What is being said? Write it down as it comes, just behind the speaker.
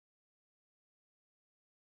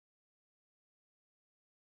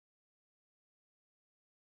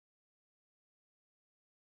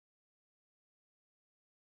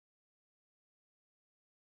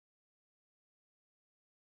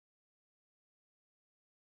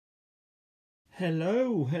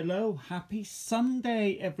Hello, hello, happy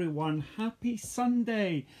Sunday everyone, happy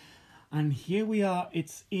Sunday. And here we are,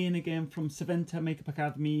 it's Ian again from Seventa Makeup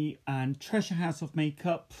Academy and Treasure House of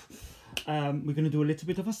Makeup. We're going to do a little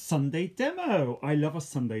bit of a Sunday demo. I love a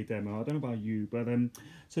Sunday demo, I don't know about you, but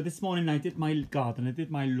so this morning I did my garden, I did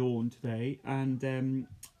my lawn today, and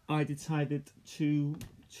I decided to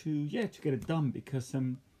get it done because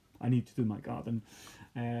I need to do my garden.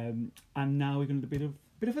 And now we're going to do a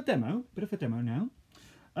bit of a demo now.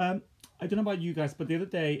 I don't know about you guys, but the other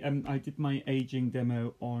day I did my aging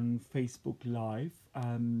demo on Facebook Live,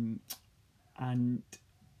 and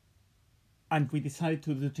we decided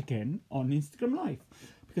to do it again on Instagram Live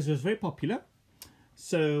because it was very popular.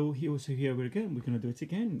 So here we again. We're going to do it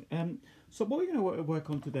again. So what we're going to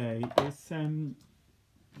work on today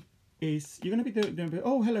is you're going to be doing.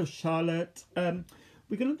 Oh, hello, Charlotte.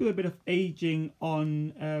 We're going to do a bit of aging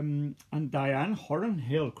on and Diane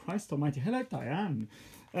Horan-Hill. Christ almighty. Hello, Diane.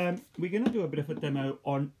 We're going to do a bit of a demo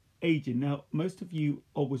on aging. Now, most of you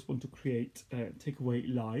always want to create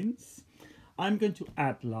takeaway lines. I'm going to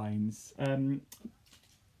add lines.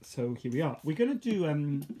 So here we are. We're going to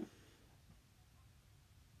do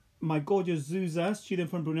my gorgeous Zuza, student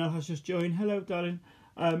from Brunel, has just joined. Hello, darling.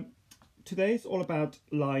 Today is all about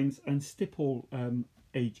lines and stipple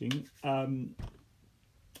aging.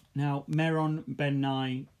 Now, Mehron, Ben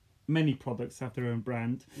Nye, many products have their own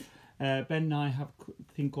brand. Ben Nye have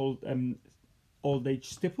a thing called Old Age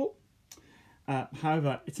Stipple.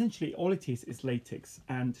 However, essentially all it is latex.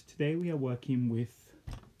 And today we are working with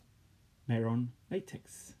Mehron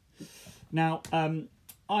latex. Now,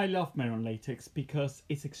 I love Mehron latex because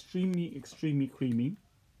it's extremely creamy.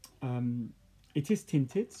 It is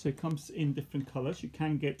tinted, so it comes in different colors. You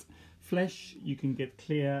can get flesh, you can get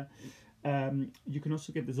clear. You can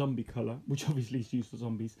also get the zombie color, which obviously is used for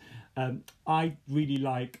zombies. I really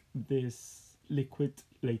like this liquid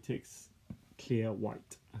latex clear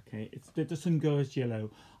white. Okay, it doesn't go as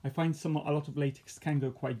yellow. I find a lot of latex can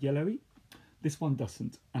go quite yellowy. This one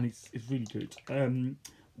doesn't, and it's really good.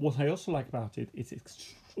 What I also like about it is it's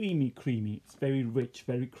extremely creamy. It's very rich,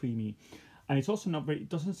 very creamy, and it's also not very. It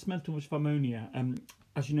doesn't smell too much of ammonia.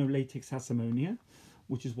 As you know, latex has ammonia,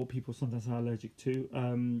 which is what people sometimes are allergic to.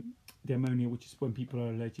 The ammonia, which is when people are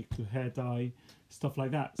allergic to hair dye, stuff like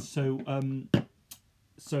that. So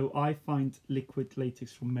so I find liquid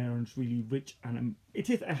latex from Mehron really rich, and it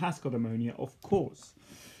has got ammonia, of course,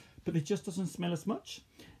 but it just doesn't smell as much.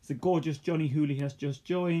 It's a gorgeous Johnny Hooley has just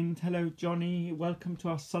joined. Hello, Johnny. Welcome to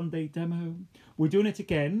our Sunday demo. We're doing it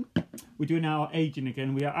again. We're doing our aging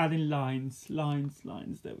again. We are adding lines.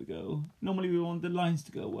 There we go. Normally we want the lines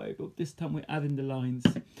to go away, but this time we're adding the lines.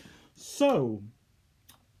 So,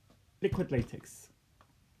 liquid latex.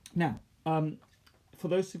 Now, for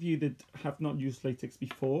those of you that have not used latex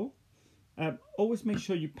before, always make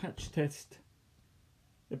sure you patch test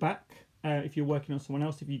the back if you're working on someone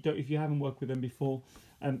else. If you haven't worked with them before,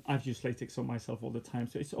 I've used latex on myself all the time,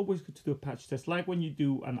 so it's always good to do a patch test, like when you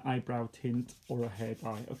do an eyebrow tint or a hair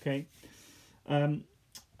dye. Okay,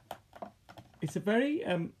 it's a very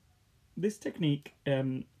this technique,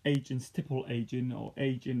 aging stipple aging or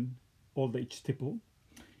aging old age stipple.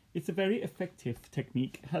 It's a very effective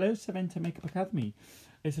technique. Hello, Seventa Makeup Academy.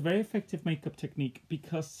 It's a very effective makeup technique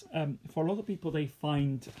because for a lot of people they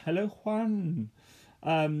find, hello Juan,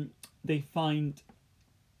 they find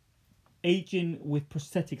aging with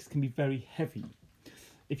prosthetics can be very heavy.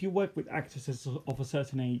 If you work with actresses of a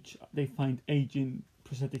certain age, they find aging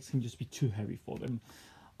prosthetics can just be too heavy for them.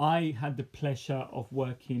 I had the pleasure of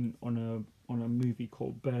working on a movie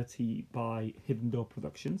called Bertie by Hidden Door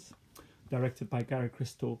Productions, directed by Gary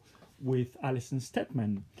Crystal, with Alison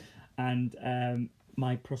Steadman, and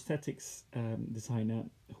my prosthetics designer,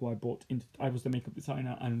 who I brought into, I was the makeup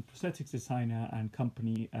designer and prosthetics designer and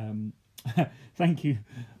company. Thank you.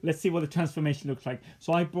 Let's see what the transformation looks like.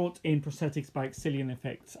 So I brought in prosthetics by Xillion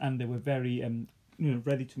Effects, and they were very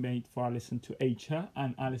ready to make for Alison to age her,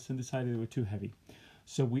 and Alison decided they were too heavy.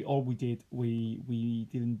 So we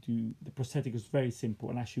didn't do, the prosthetic was very simple,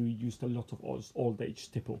 and actually we used a lot of old age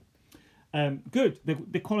stipple. Good.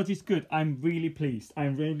 The quality is good. I'm really pleased.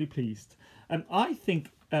 And I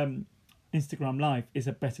think Instagram Live is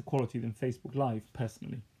a better quality than Facebook Live,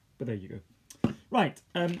 personally. But there you go. Right.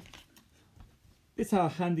 These are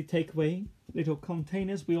handy takeaway little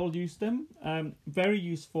containers. We all use them. Very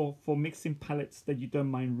useful for mixing palettes that you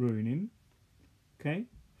don't mind ruining. Okay.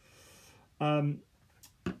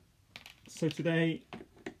 So today,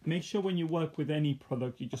 make sure when you work with any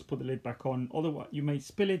product, you just put the lid back on. Otherwise, you may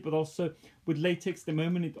spill it, but also with latex, the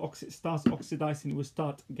moment it starts oxidizing, it will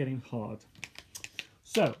start getting hard.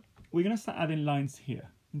 So we're going to start adding lines here,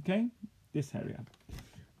 okay? this area.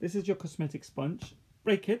 This is your cosmetic sponge.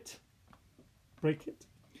 Break it. Break it.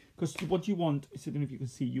 Because what you want, I don't know if you can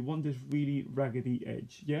see, you want this really raggedy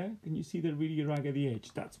edge. Yeah? Can you see the really raggedy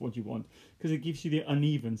edge? That's what you want. Because it gives you the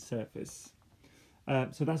uneven surface.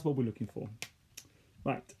 So that's what we're looking for.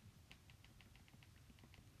 Right.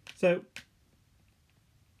 So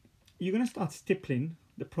you're going to start stippling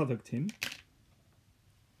the product in.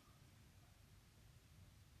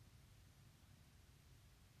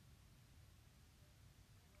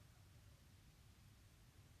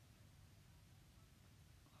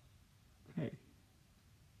 Okay.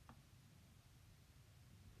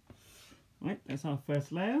 Right, that's our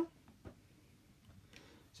first layer.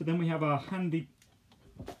 So then we have our handy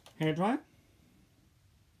hairdryer.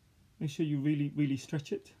 Make sure you really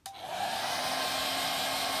stretch it.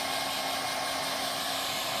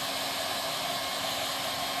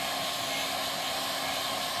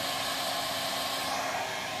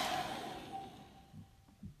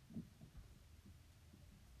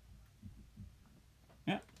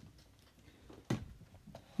 Yeah.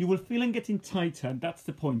 You will feel it getting tighter. That's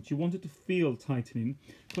the point. You want it to feel tightening.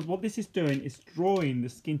 But what this is doing is drawing the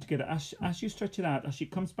skin together. As you stretch it out, as it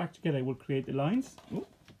comes back together, it will create the lines. Oh.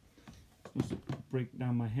 Just break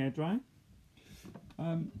down my hairdryer.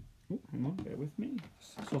 Oh, hang on, bear with me.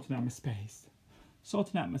 Sorting out my space.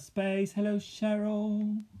 Sorting out my space. Hello,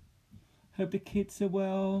 Cheryl. Hope the kids are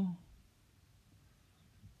well.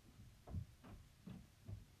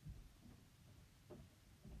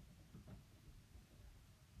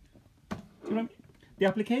 The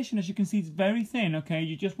application, as you can see, is very thin. Okay,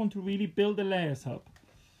 you just want to really build the layers up.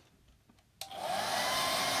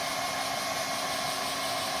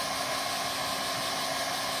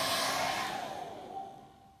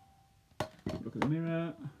 Look at the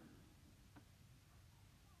mirror.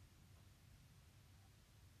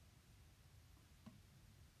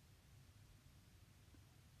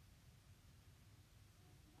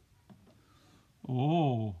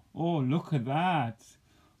 Oh, look at that.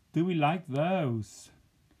 Do we like those?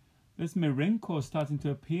 There's my wrinkles starting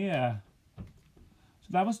to appear. So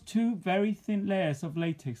that was 2 very thin layers of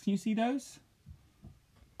latex. Can you see those?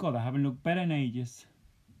 God, I haven't looked better in ages.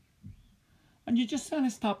 And you just kind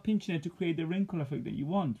of start pinching it to create the wrinkle effect that you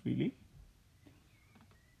want, really.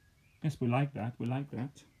 Yes, we like that. We like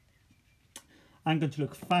that. I'm going to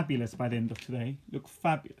look fabulous by the end of today. Look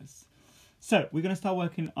fabulous. So we're going to start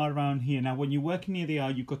working around here. Now, when you're working near the eye,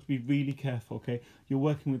 you've got to be really careful, okay? You're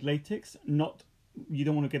working with latex, you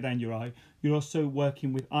don't want to get that in your eye. You're also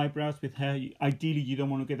working with eyebrows, with hair. Ideally, you don't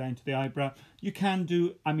want to get that into the eyebrow. You can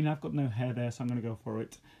do, I mean, I've got no hair there, so I'm going to go for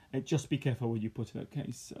it. Just be careful where you put it,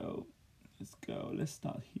 okay? So let's go. Let's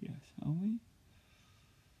start here, shall we?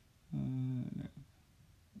 No.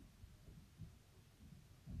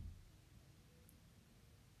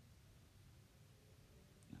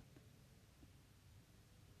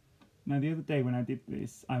 Now, the other day when I did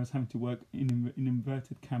this, I was having to work in an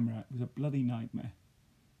inverted camera. It was a bloody nightmare.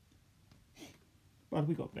 But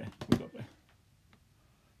we got there. We got there.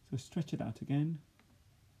 So stretch it out again.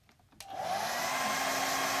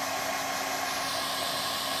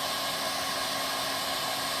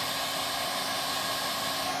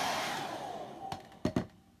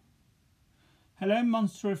 Hello,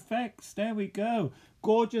 Monster Effects. There we go.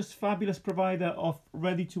 Gorgeous, fabulous provider of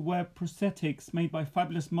ready-to-wear prosthetics made by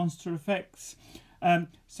fabulous Monster Effects.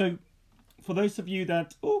 So, for those of you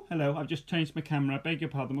that... Oh, hello. I've just changed my camera. I beg your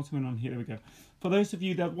pardon. What's going on here? There we go. For those of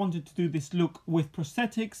you that wanted to do this look with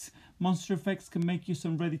prosthetics, Monster Effects can make you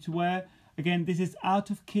some ready-to-wear. Again, this is out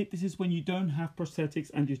of kit. This is when you don't have prosthetics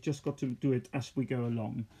and you've just got to do it as we go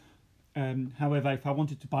along. However, if I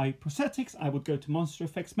wanted to buy prosthetics, I would go to Monster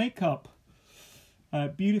Effects Makeup.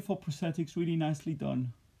 Beautiful prosthetics, really nicely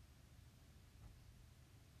done.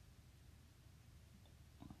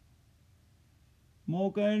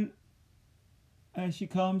 Morgan, here she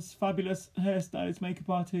comes, fabulous hairstylist, makeup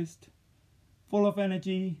artist, full of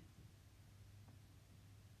energy.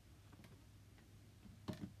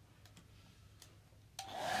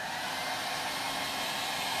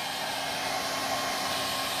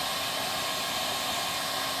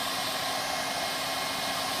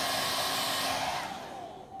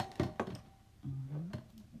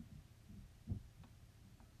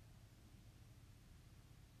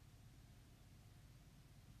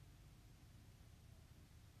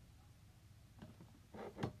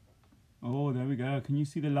 Oh, there we go. Can you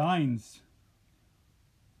see the lines?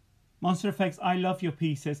 Monster Effects, I love your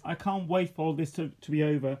pieces. I can't wait for all this to be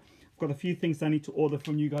over. I've got a few things I need to order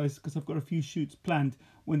from you guys because I've got a few shoots planned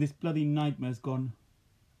when this bloody nightmare's gone.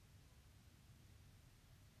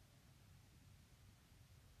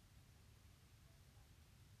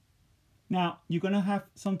 Now, you're going to have,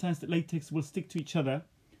 sometimes the latex will stick to each other.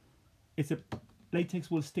 Latex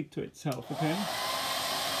will stick to itself, okay?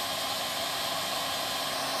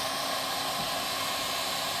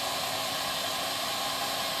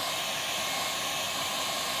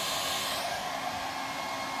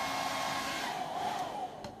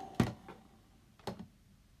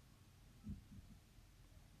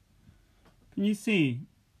 Can you see?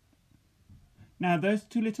 Now those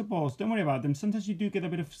two little balls, don't worry about them. Sometimes you do get a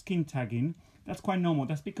bit of skin tagging. That's quite normal.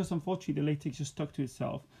 That's because unfortunately the latex just stuck to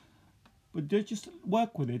itself. But don't just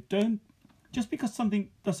work with it. Don't, just because something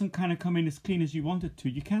doesn't kind of come in as clean as you want it to,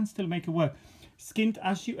 you can still make it work.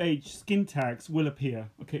 As you age, skin tags will appear.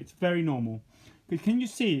 Okay, it's very normal. But can you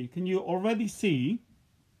see, can you already see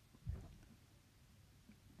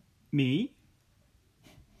me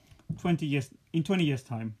 20 years, in 20 years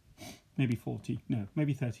time? Maybe 40, no,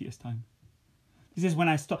 maybe 30 years time. This is when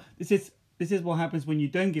I stop. This is what happens when you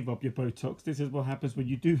don't give up your Botox. This is what happens when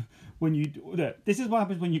you do, this is what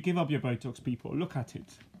happens when you give up your Botox, people. Look at it.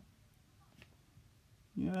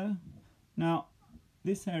 Yeah. Now,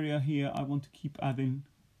 this area here, I want to keep adding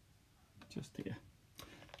just here.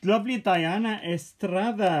 Lovely Diana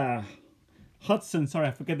Estrada. Hudson, sorry,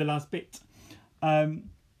 I forget the last bit.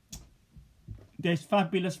 There's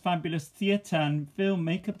fabulous theatre and film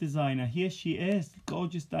makeup designer. Here she is,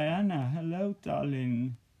 gorgeous Diana. Hello,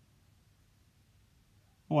 darling.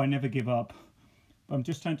 Oh, I never give up. But I'm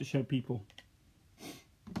just trying to show people.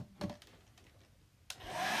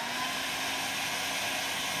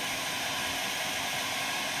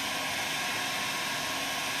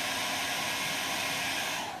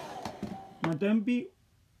 Now, don't be,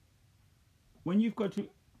 when you've got to,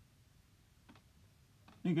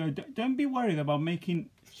 there you go. Don't be worried about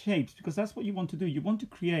making shapes, because that's what you want to do. You want to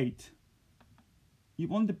create. You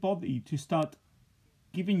want the body to start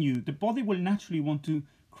giving you. The body will naturally want to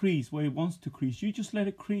crease where it wants to crease. You just let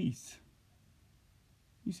it crease.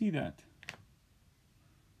 You see that?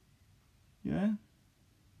 Yeah?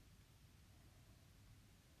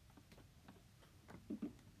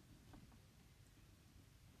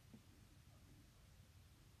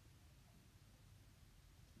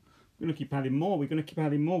 We're going to keep adding more. We're going to keep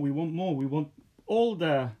adding more. We want more. We want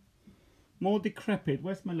older, more decrepit.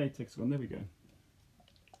 Where's my latex gone? There we go.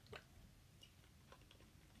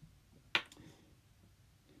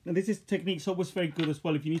 Now this technique's always very good as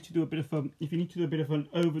well. If you need to do a bit of an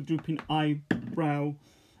over drooping eyebrow,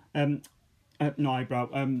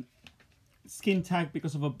 skin tag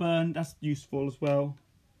because of a burn, that's useful as well.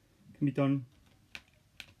 Can be done.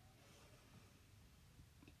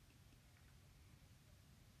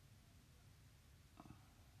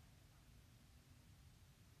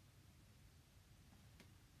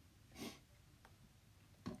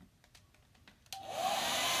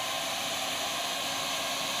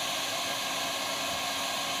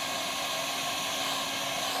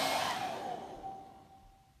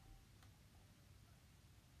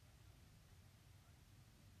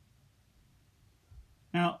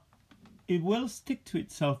 Now, it will stick to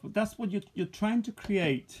itself, but that's what you're trying to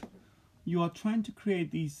create. You are trying to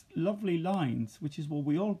create these lovely lines, which is what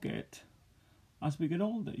we all get as we get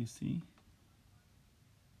older, you see.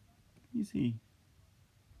 You see.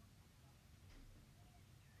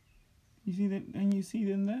 You see that, and you see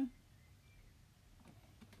them there?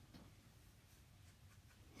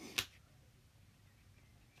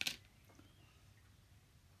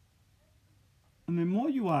 And the more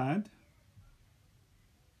you add,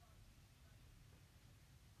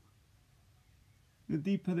 the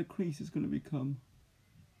deeper the crease is going to become.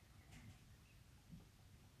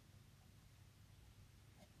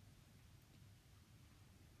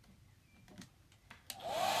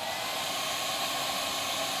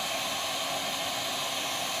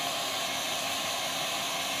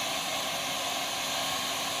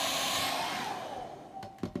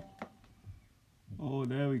 Oh,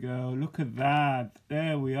 there we go. Look at that.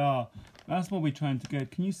 There we are. That's what we're trying to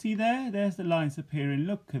get. Can you see there? There's the lines appearing.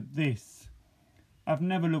 Look at this. I've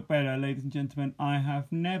never looked better, ladies and gentlemen. I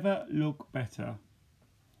have never looked better.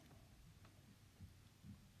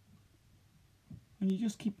 And you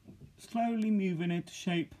just keep slowly moving it to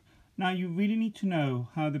shape. Now you really need to know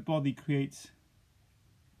how the body creates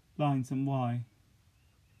lines and why.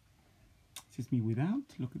 This is me without.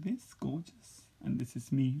 Look at this, gorgeous. And this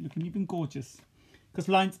is me looking even gorgeous. Because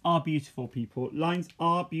lines are beautiful, people. Lines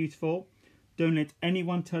are beautiful. Don't let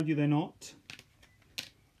anyone tell you they're not.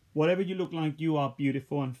 Whatever you look like, you are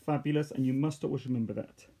beautiful and fabulous, and you must always remember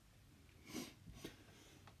that.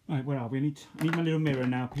 Right, where are we? I need my little mirror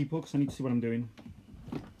now, people, because I need to see what I'm doing.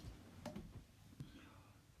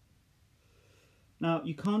 Now,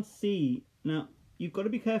 you can't see. Now, you've got to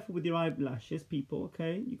be careful with your eyelashes, people,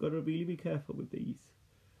 okay? You've got to really be careful with these.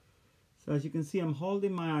 So as you can see, I'm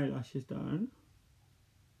holding my eyelashes down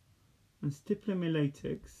and stippling my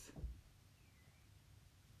latex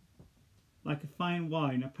like a fine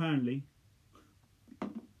wine, apparently.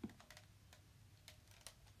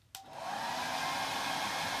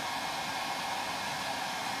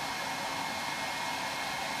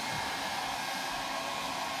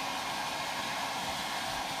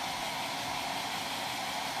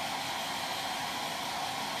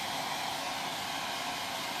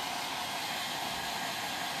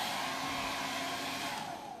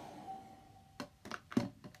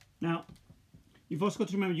 Now, you've also got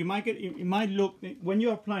to remember, you might get, it might look, when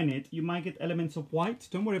you're applying it, you might get elements of white.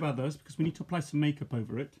 Don't worry about those because we need to apply some makeup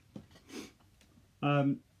over it.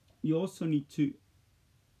 You also need to,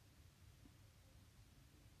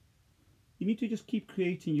 just keep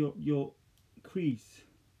creating your crease.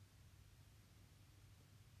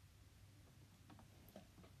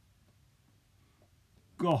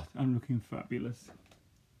 God, I'm looking fabulous.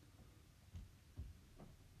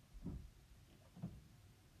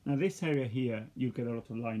 Now this area here, you get a lot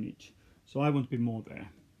of lineage, so I want to be more there.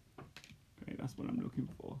 Okay, that's what I'm looking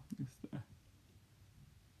for. Just there.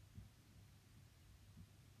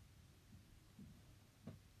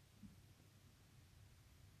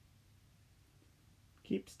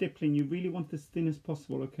 Keep stippling. You really want this thin as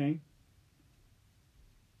possible, okay?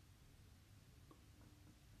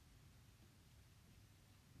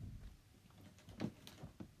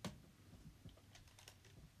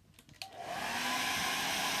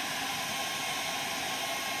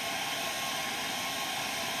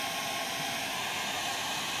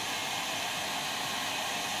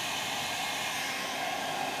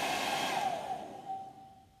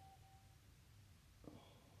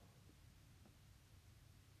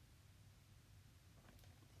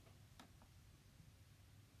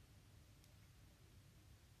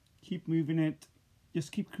 Keep moving it.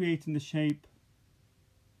 Just keep creating the shape.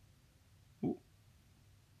 Ooh.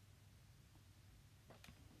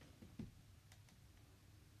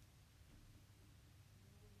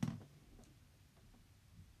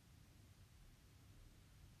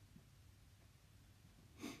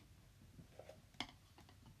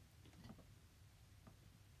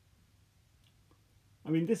 I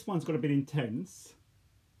mean, this one's got a bit intense.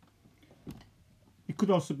 It could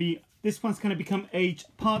also be, this one's going to become age,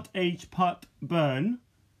 part burn,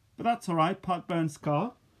 but that's all right, part burn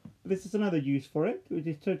scar. This is another use for it, which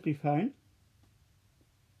is totally fine.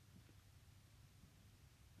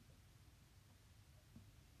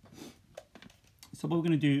 So what we're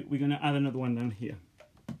going to do, we're going to add another one down here.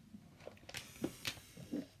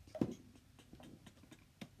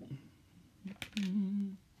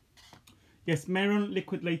 Yes, Mehron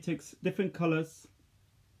liquid latex, different colors.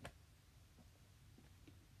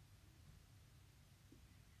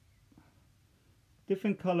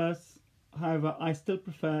 Different colors, however, I still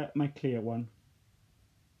prefer my clear one.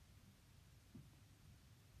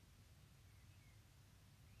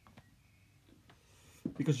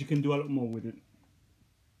 Because you can do a lot more with it.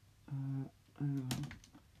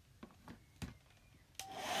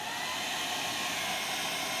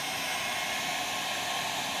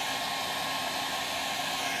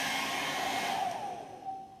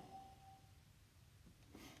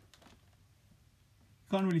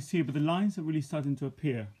 Can't really see it, but the lines are really starting to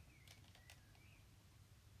appear.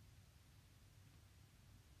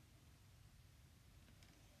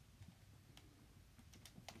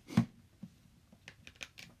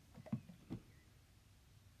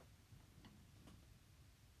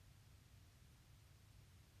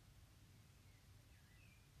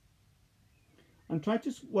 And try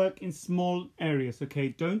to work in small areas, okay?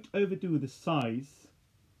 Don't overdo the size,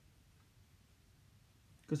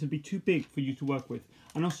 because it'd be too big for you to work with.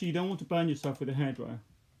 And also you don't want to burn yourself with a hairdryer.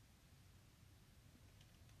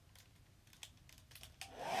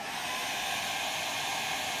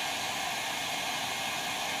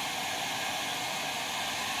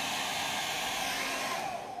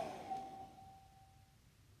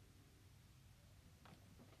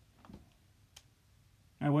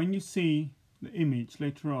 Now when you see the image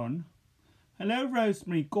later on, hello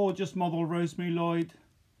Rosemary, gorgeous model Rosemary Lloyd.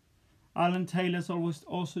 Alan Taylor's always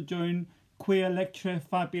also joined, queer lecturer,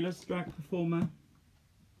 fabulous drag performer.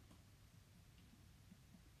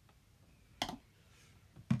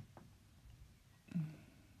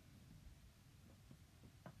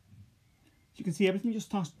 You can see everything just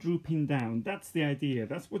starts drooping down. That's the idea.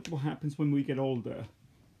 That's what happens when we get older.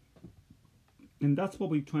 And that's what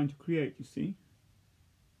we're trying to create, you see.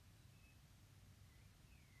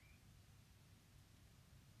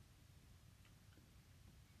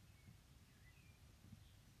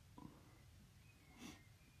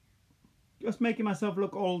 Just making myself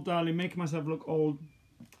look old, darling, making myself look old.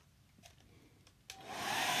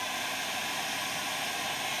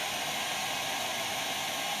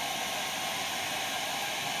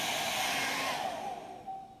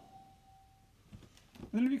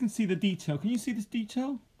 I don't know if you can see the detail. Can you see this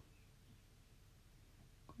detail?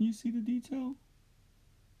 Can you see the detail?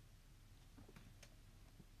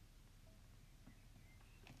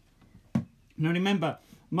 Now remember,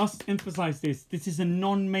 must emphasize this. This is a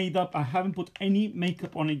non-made up. I haven't put any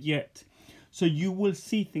makeup on it yet. So you will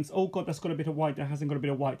see things. Oh God, that's got a bit of white. That hasn't got a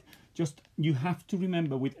bit of white. Just, you have to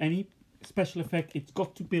remember with any special effect, it's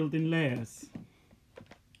got to build in layers.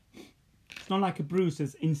 It's not like a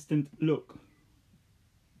Bruiser's instant look.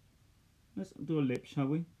 Let's do a lip, shall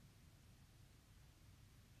we?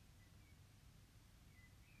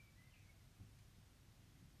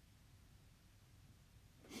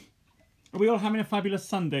 Are we all having a fabulous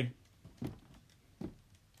Sunday?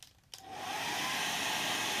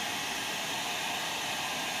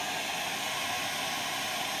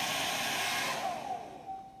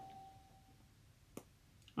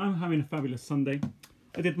 I'm having a fabulous Sunday.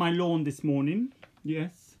 I did my lawn this morning.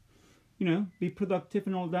 Yes. You know, be productive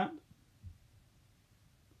and all that.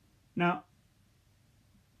 Now,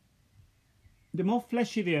 the more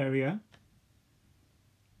fleshy the area,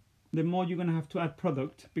 the more you're going to have to add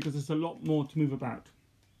product, because there's a lot more to move about.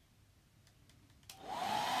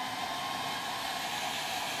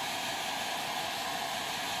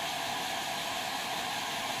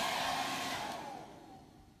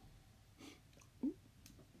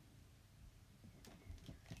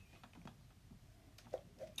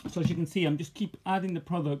 So as you can see, I'm just keep adding the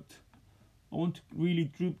product. I want to really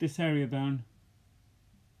droop this area down.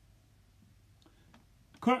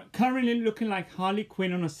 Currently looking like Harley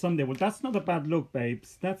Quinn on a Sunday. Well, that's not a bad look,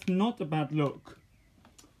 babes. That's not a bad look.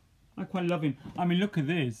 I'm quite loving. I mean, look at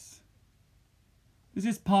this. This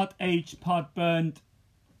is part aged, part burnt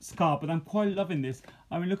scar, but I'm quite loving this.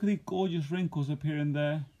 I mean, look at these gorgeous wrinkles up here and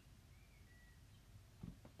there.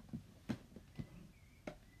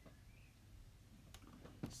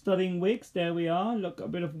 Studying wigs, there we are. Look, a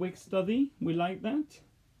bit of wig study. We like that.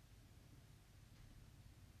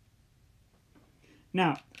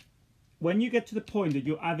 Now, when you get to the point that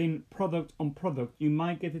you're adding product on product, you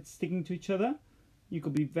might get it sticking to each other. You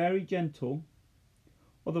could be very gentle,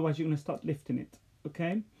 otherwise you're going to start lifting it,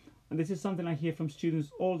 okay? And this is something I hear from students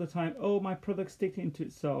all the time. Oh, my product sticking into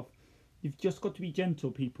itself. You've just got to be gentle,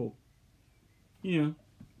 people. You know.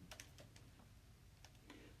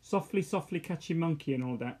 Softly, softly catchy monkey and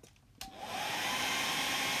all that.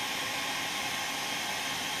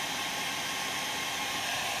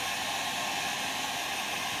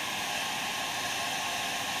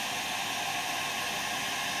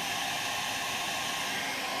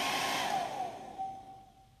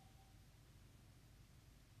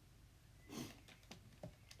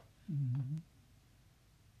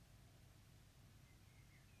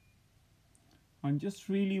 And just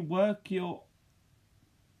really work your,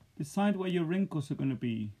 decide where your wrinkles are going to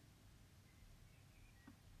be.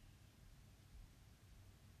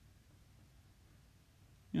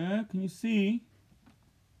 Yeah, can you see?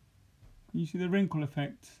 Can you see the wrinkle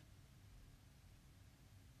effect?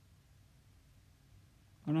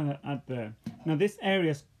 Another add there. Now this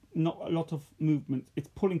area's not a lot of movement. It's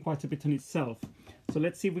pulling quite a bit on itself. So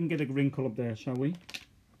let's see if we can get a wrinkle up there, shall we?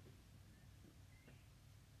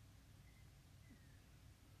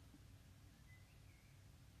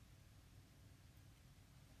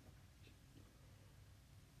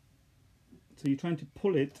 So you're trying to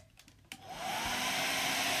pull it.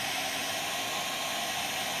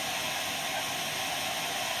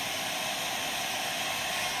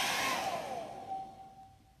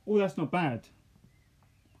 Oh, that's not bad.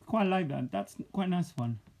 Quite like that. That's quite a nice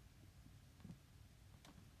one.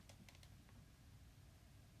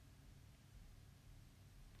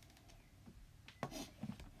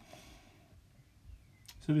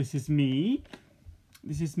 So this is me.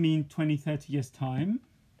 This is me in 20, 30 years time.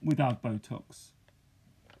 Without Botox.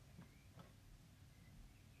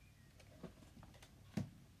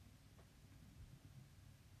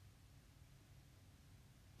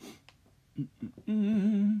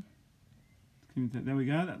 There we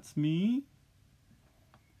go, that's me.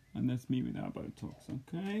 And that's me without Botox,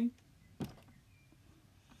 okay.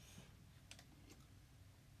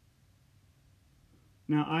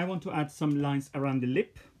 Now I want to add some lines around the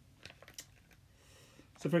lip.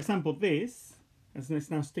 So for example, this, as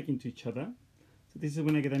it's now sticking to each other. So this is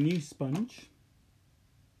when I get a new sponge,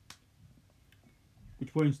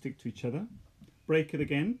 which won't stick to each other. Break it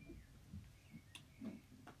again.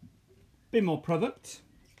 Bit more product.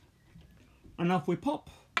 And off we pop.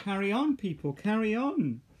 Carry on, people, carry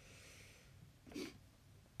on.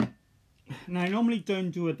 Now, I normally don't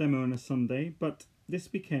do a demo on a Sunday, but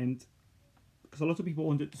this weekend, because a lot of people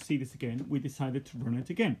wanted to see this again, we decided to run it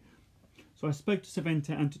again. So I spoke to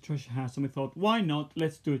Seventa and to Treasure House, and we thought, why not?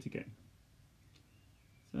 Let's do it again.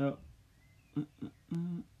 So,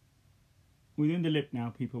 we're doing the lip now,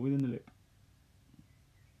 people, we're doing the lip.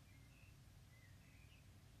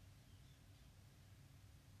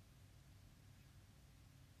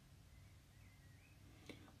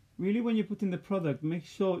 Really, when you put in the product, make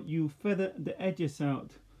sure you feather the edges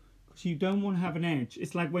out, because you don't want to have an edge.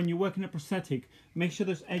 It's like when you work in a prosthetic, make sure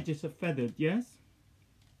those edges are feathered, yes?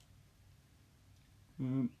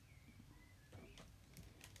 Now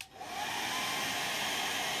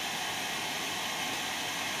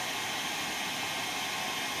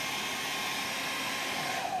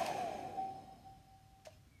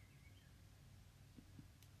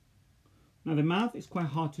the mouth is quite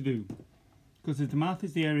hard to do, because the mouth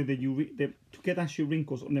is the area that to get actually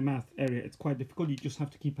wrinkles on the mouth area, it's quite difficult. You just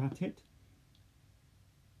have to keep at it.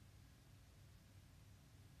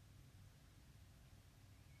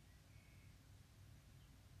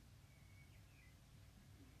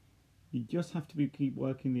 You just have to keep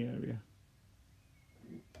working the area.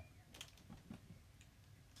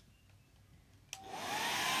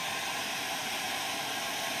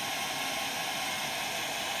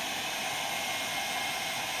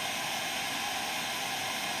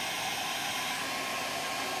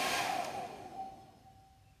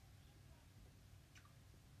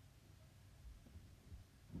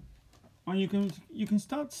 And you can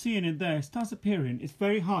start seeing it there. It starts appearing. It's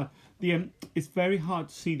very hard. It's very hard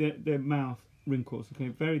to see the mouth wrinkles. Okay,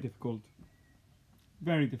 very difficult.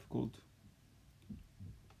 Very difficult.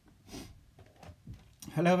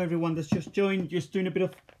 Hello everyone that's just joined. Just doing a bit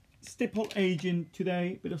of stipple aging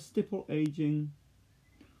today. Bit of stipple aging.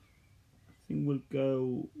 I think we'll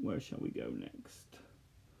go. Where shall we go next?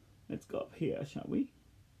 Let's go up here, shall we?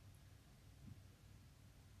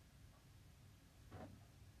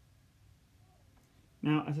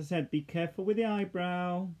 Now, as I said, be careful with the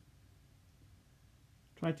eyebrow.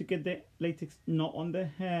 Try to get the latex not on the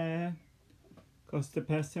hair, because the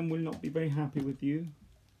person will not be very happy with you.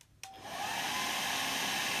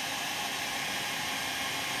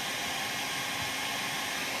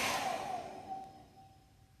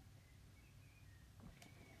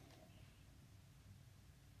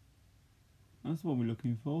 That's what we're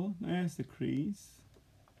looking for. There's the crease.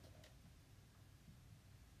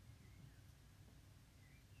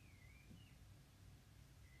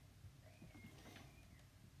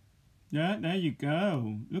 Yeah, there you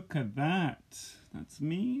go. Look at that. That's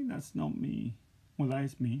me. That's not me. Well, that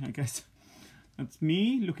is me, I guess. That's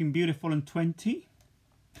me looking beautiful and 20.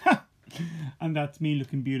 And that's me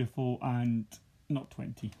looking beautiful and not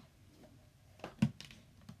 20.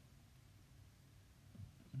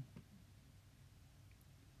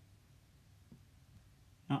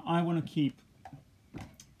 Now, I want to keep...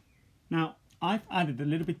 Now, I've added a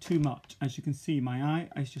little bit too much. As you can see, my eye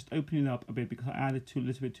is just opening up a bit because I added a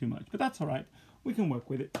little bit too much. But that's all right. We can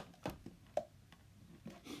work with it.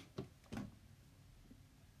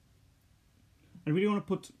 I really want to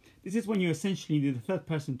put... This is when you essentially need a third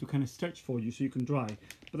person to kind of stretch for you so you can dry.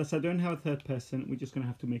 But as I don't have a third person, we're just going to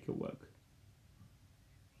have to make it work.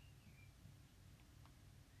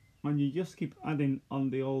 And you just keep adding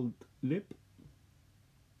on the old lip.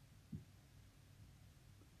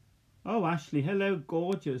 Oh, Ashley, hello,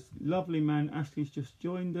 gorgeous, lovely man. Ashley's just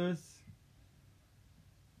joined us.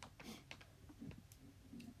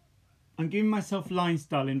 I'm giving myself lines,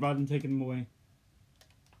 darling, rather than taking them away.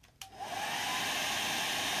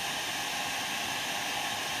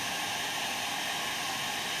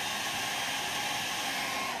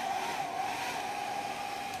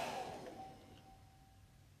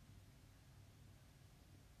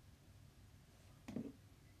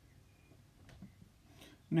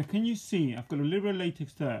 Now, can you see I've got a little bit of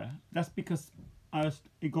latex there? That's because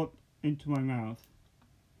it got into my mouth.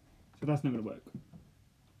 So that's not going to work.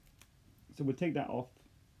 So we'll take that off.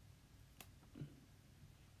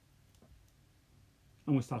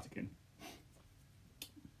 And we'll start again.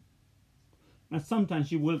 Now, sometimes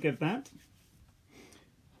you will get that.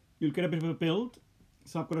 You'll get a bit of a build.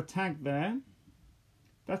 So I've got a tag there.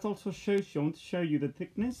 That also shows you, I want to show you the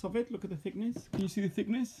thickness of it. Look at the thickness. Can you see the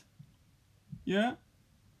thickness? Yeah?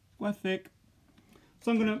 Quite thick.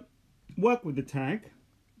 So I'm going to work with the tag.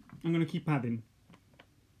 I'm going to keep adding.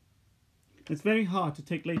 It's very hard to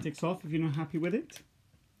take latex off if you're not happy with it.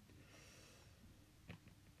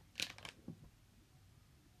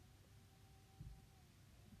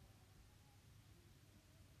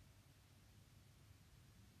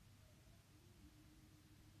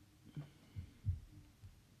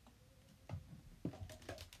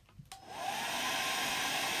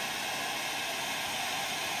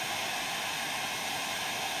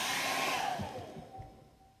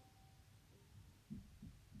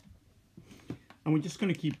 and we're just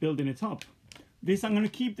going to keep building it up. This, I'm going to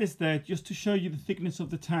keep this there just to show you the thickness of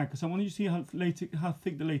the tag, because I want you to see how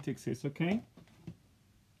thick the latex is, okay?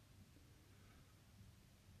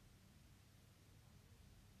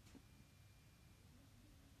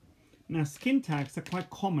 Now, skin tags are quite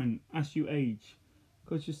common as you age,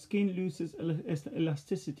 because your skin loses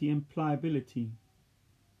elasticity and pliability.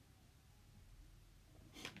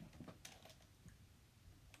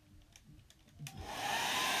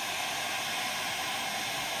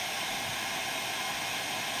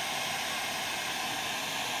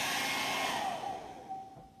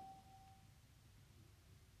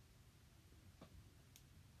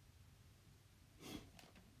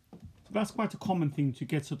 That's quite a common thing, to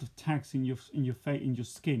get sort of tags in your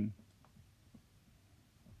skin.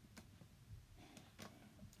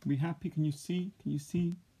 Are we happy? Can you see? Can you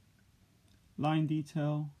see? Line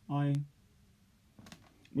detail, eye.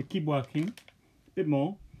 We'll keep working a bit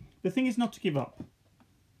more. The thing is not to give up.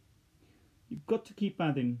 You've got to keep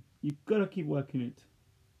adding. You've got to keep working it.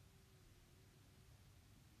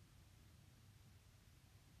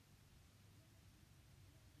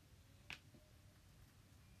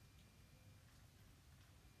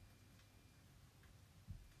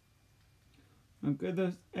 And get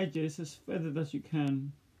those edges as feathered as you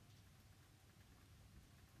can.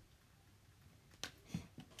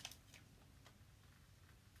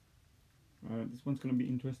 This one's going to be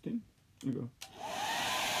interesting. There we go.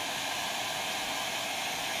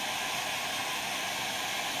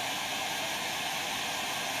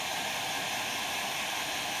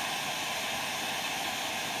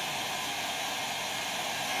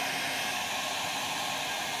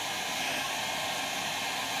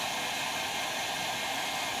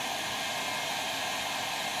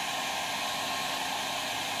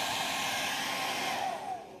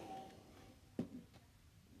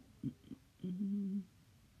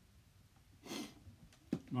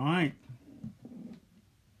 Right.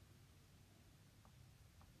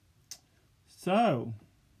 So,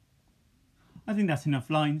 I think that's enough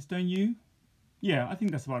lines, don't you? Yeah, I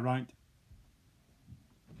think that's about right.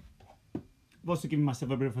 I've also given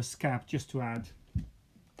myself a bit of a scab just to add.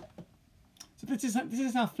 So this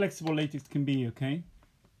is how flexible latex can be, okay?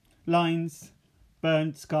 Lines,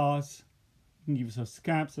 burnt, scars. You can give yourself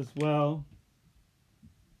scabs as well.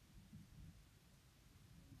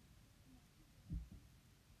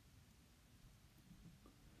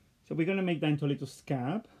 So we're going to make that into a little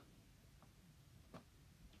scab.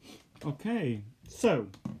 Okay, so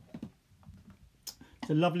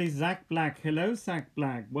the lovely Zach Black. Hello, Zach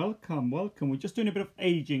Black. Welcome, welcome. We're just doing a bit of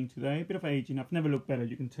aging today. A bit of aging. I've never looked better,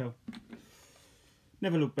 you can tell.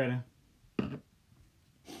 Never looked better.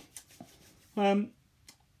 We're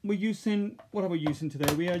using, what are we using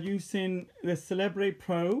today? We are using the Celebre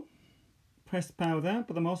Pro pressed powder,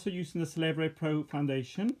 but I'm also using the Celebre Pro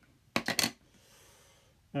foundation.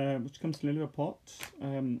 Which comes in a little pot.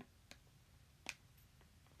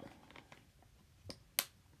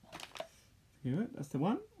 Here, that's the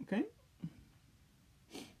one. Okay.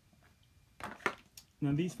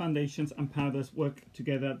 Now these foundations and powders work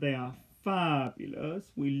together. They are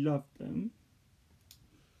fabulous. We love them.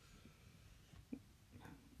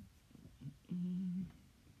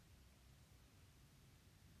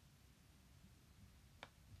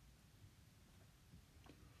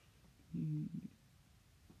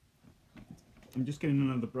 I'm just getting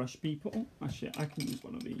another brush, people. Actually, I can use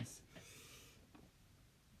one of these.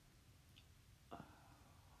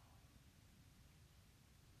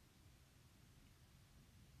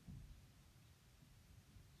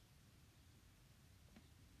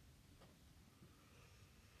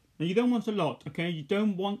 Now you don't want a lot, okay? You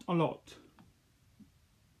don't want a lot.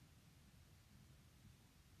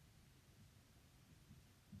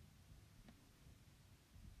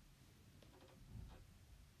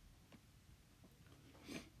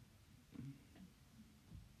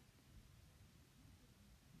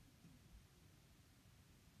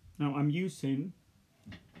 Now I'm using,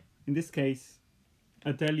 in this case,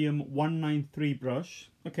 a Bdellium 193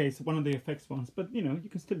 brush. Okay, it's one of the FX ones, but you know,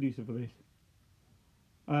 you can still use it for this.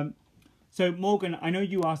 So Morgan, I know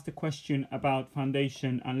you asked a question about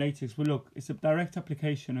foundation and latex. Well, look, it's a direct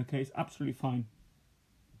application, okay? It's absolutely fine.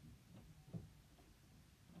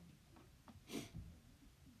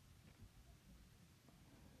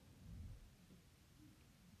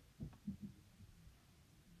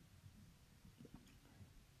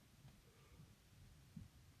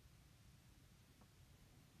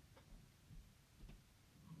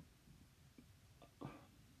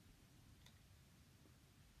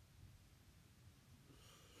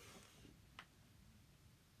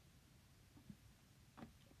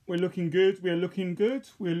 we're looking good. We're looking good.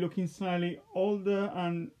 We're looking slightly older.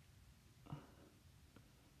 And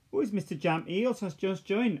who is Mr. Jam Eels has just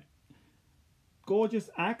joined? Gorgeous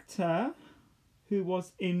actor who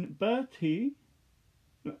was in Bertie.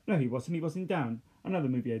 No, he wasn't. He was in Down, another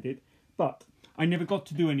movie I did. But I never got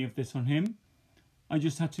to do any of this on him. I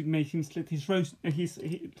just had to make him slit his wrist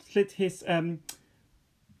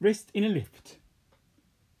in a lift.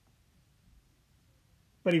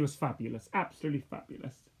 But he was fabulous, absolutely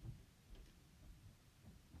fabulous.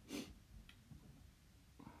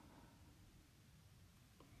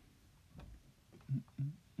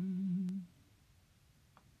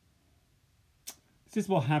 This is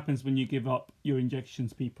what happens when you give up your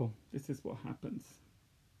injections, people. This is what happens.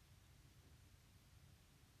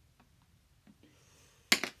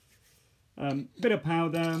 Bit of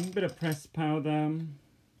powder, bit of pressed powder.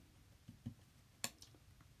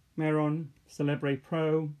 Mehron Celebre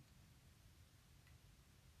Pro.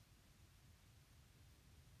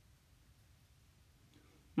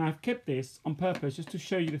 Now I've kept this on purpose just to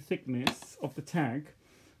show you the thickness of the tag,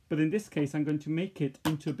 but in this case I'm going to make it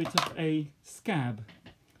into a bit of a scab,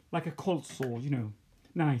 like a cold sore, you know,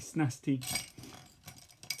 nice, nasty.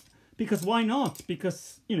 Because why not?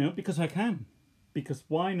 Because, you know, because I can. Because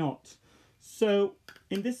why not? So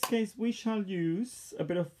in this case we shall use a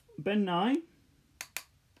bit of Ben Nye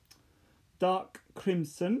Dark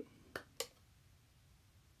Crimson.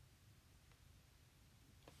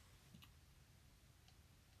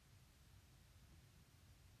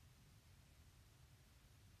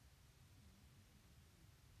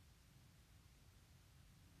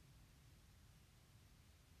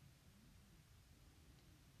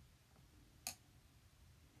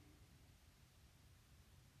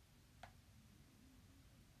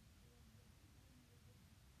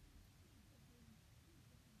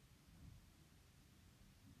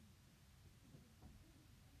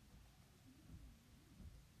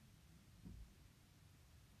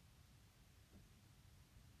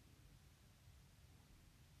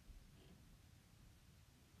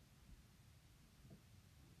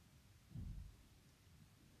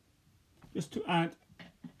 Just to add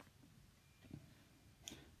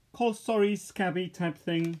cold sorry scabby type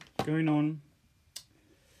thing going on.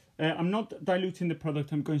 I'm not diluting the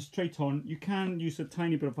product, I'm going straight on. You can use a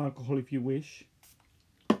tiny bit of alcohol if you wish,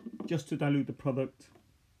 just to dilute the product.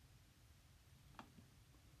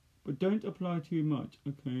 But don't apply too much,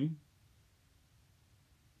 okay?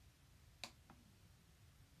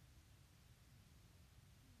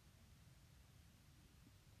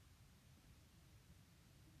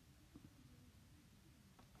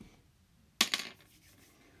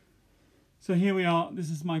 So here we are, this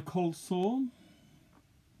is my cold sore,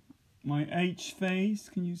 my H face,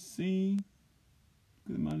 can you see?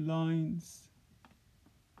 Look at my lines.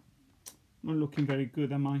 Not looking very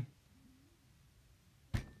good, am I?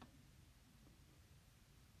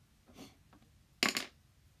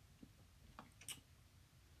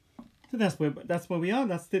 So that's where we are.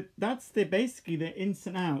 That's the basically the ins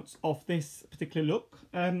and outs of this particular look.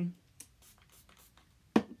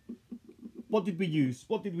 What did we use?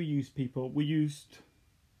 What did we use, people? We used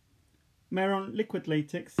Mehron liquid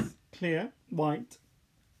latex, clear, white,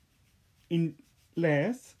 in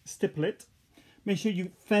layers, stipple it. Make sure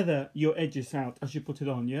you feather your edges out as you put it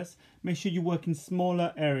on, yes? Make sure you work in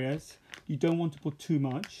smaller areas. You don't want to put too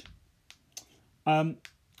much. I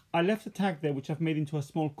left a tag there, which I've made into a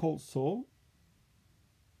small cold sore.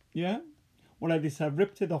 Yeah? What I did is I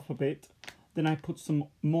ripped it off a bit. Then I put some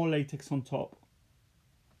more latex on top.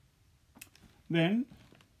 Then,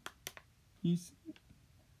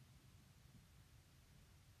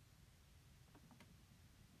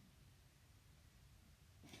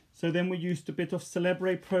 so then we used a bit of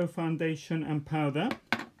Celebre Pro foundation and powder.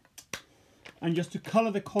 And just to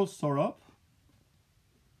colour the cold sore up,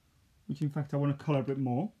 which in fact I want to colour a bit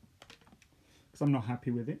more, because I'm not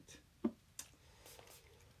happy with it.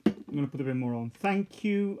 I'm going to put a bit more on. Thank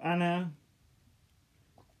you, Anna.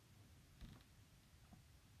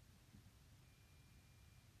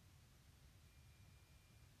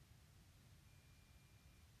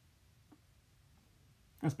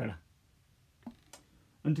 That's better.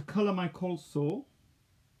 And to colour my cold sore,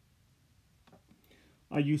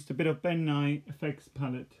 I used a bit of Ben Nye SFX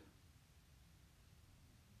palette.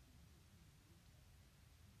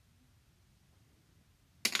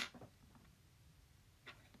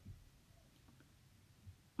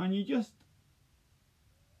 And you just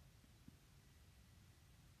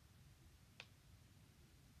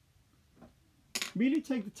really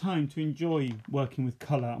take the time to enjoy working with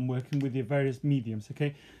colour and working with your various mediums,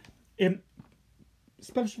 okay?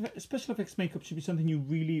 Special effects makeup should be something you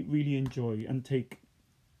really, really enjoy and take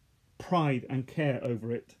pride and care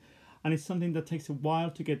over it. And it's something that takes a while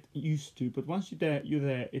to get used to, but once you're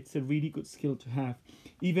there, it's a really good skill to have.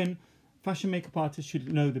 Even fashion makeup artists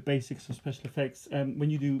should know the basics of special effects. When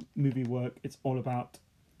you do movie work, it's all about,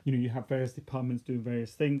 you know, you have various departments doing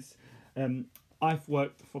various things. I've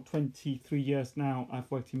worked for 23 years now. I've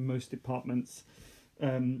worked in most departments.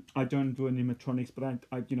 I don't do animatronics, but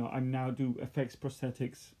I now do effects,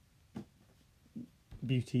 prosthetics,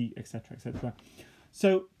 beauty, etc., etc.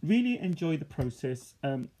 So really enjoy the process.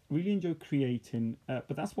 Really enjoy creating.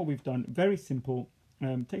 But that's what we've done. Very simple.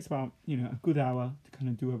 Takes about a good hour to kind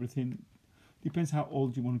of do everything. Depends how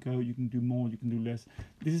old you want to go. You can do more. You can do less.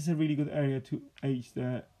 This is a really good area to age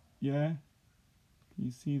there. Yeah. Can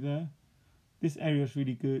you see there? This area is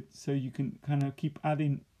really good, so you can kind of keep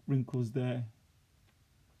adding wrinkles there.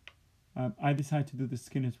 I decided to do the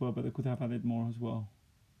skin as well, but I could have added more as well.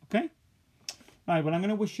 Okay? All right, well, I'm going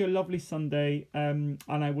to wish you a lovely Sunday, and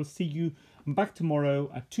I will see you back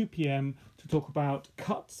tomorrow at 2 p.m. to talk about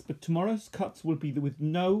cuts, but tomorrow's cuts will be with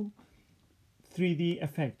no 3D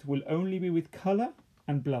effect. Will only be with colour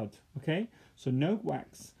and blood, okay? So no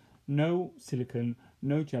wax, no silicone,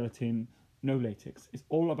 no gelatin, no latex. It's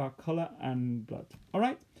all about colour and blood. All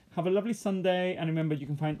right? Have a lovely Sunday. And remember, you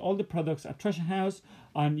can find all the products at Treasure House.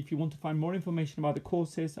 And if you want to find more information about the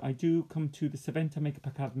courses, I do come to the Seventa Makeup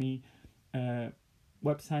Academy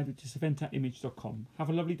website, which is seventaimage.com. Have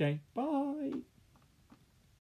a lovely day. Bye.